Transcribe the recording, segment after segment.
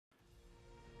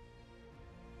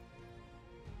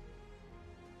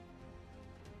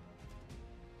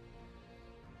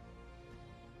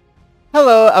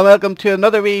Hello and welcome to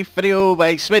another wee video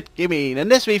by Smit Gaming. In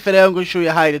this wee video I'm going to show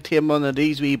you how to tame one of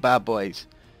these wee bad boys.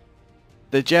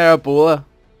 The Jerboa.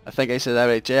 I think I said that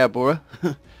right, Jerboa.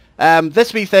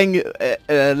 This wee thing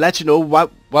lets you know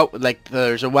what like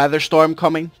there's a weather storm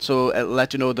coming. So it'll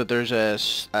let you know that there's a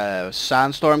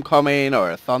sandstorm coming,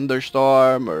 or a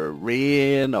thunderstorm, or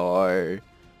rain, or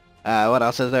what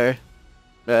else is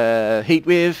there? Heat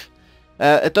wave.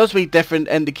 It does wee different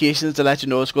indications to let you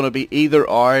know it's going to be either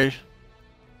or.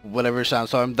 Whatever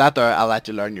sandstorm, that or I'll let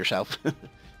you learn yourself.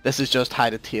 This is just how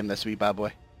to tame this wee bad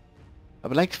boy. I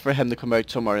would like for him to come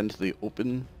out somewhere into the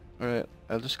open. Alright,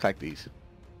 I'll just collect these.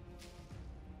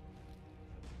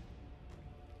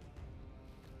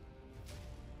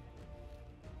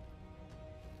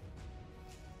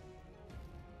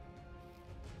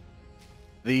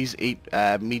 These eat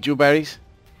mejo berries.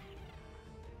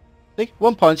 See,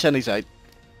 one punch and he's out.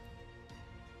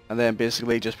 And then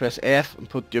basically just press F and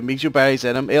put your mejo berries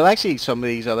in them. It'll actually eat some of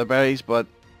these other berries, but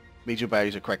mejo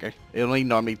berries are quicker. It only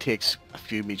normally takes a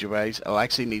few mejo berries. I'll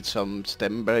actually need some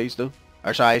stem berries though.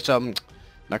 Or sorry, some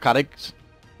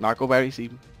narco berries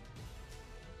even.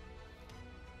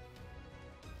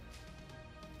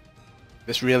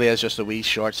 This really is just a wee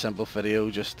short simple video.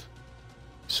 Just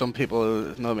some people,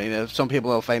 you know what I mean, some people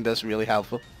will find this really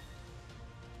helpful.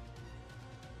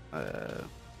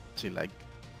 See, like,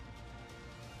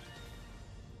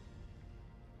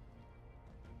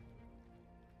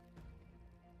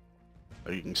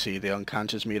 or you can see the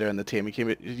unconscious meter and the taming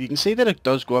meter. You can see that it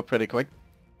does go up pretty quick.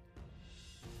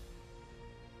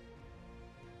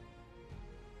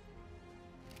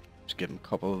 Just give them a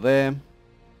couple of them.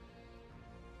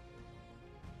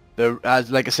 They're, as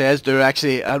like I says, they're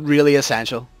actually really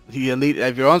essential. You need,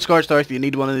 if you're on Scorched Earth, you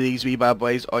need one of these wee bad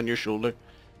boys on your shoulder,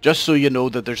 just so you know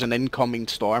that there's an incoming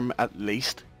storm at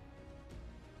least.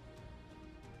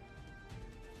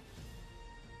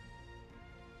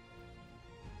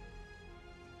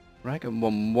 I reckon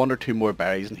one or two more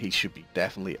berries and he should be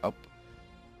definitely up.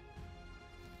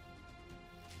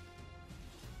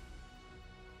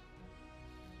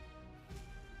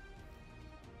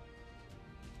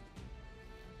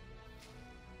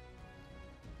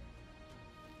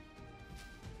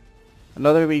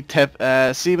 Another wee tip,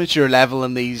 see once you're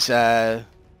leveling these wee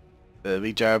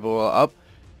Jerboa up,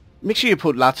 make sure you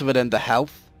put lots of it into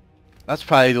health. That's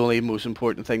probably the only most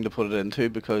important thing to put it into,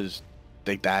 because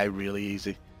they die really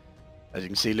easy. As you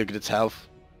can see, look at its health,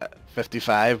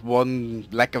 55, one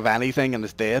lick of anything and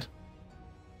it's dead.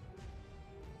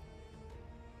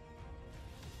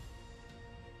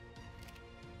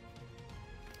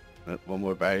 One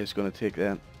more berry is going to take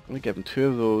that. I'm going to give him two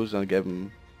of those and I'll give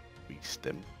him a wee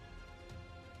stem.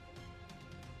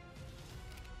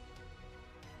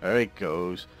 There he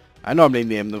goes. I normally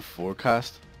name them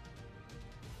Forecast.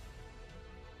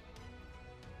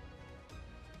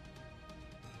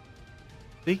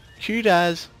 See? Cute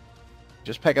as.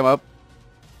 Just pick him up.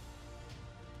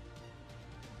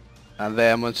 And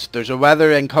then once there's a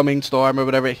weather incoming storm or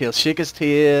whatever, he'll shake his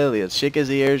tail, he'll shake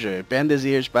his ears or bend his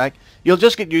ears back. You'll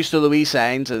just get used to the wee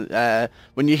signs, and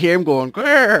when you hear him going,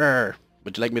 grrr,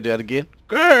 would you like me to do that again?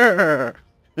 Grrr!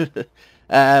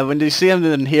 When you see him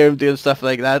and hear him doing stuff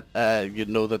like that, you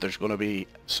know that there's going to be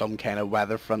some kind of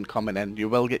weather front coming in. You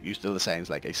will get used to the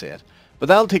signs, like I said. But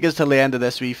that'll take us to the end of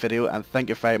this wee video, and thank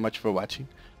you very much for watching.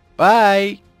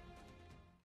 Bye!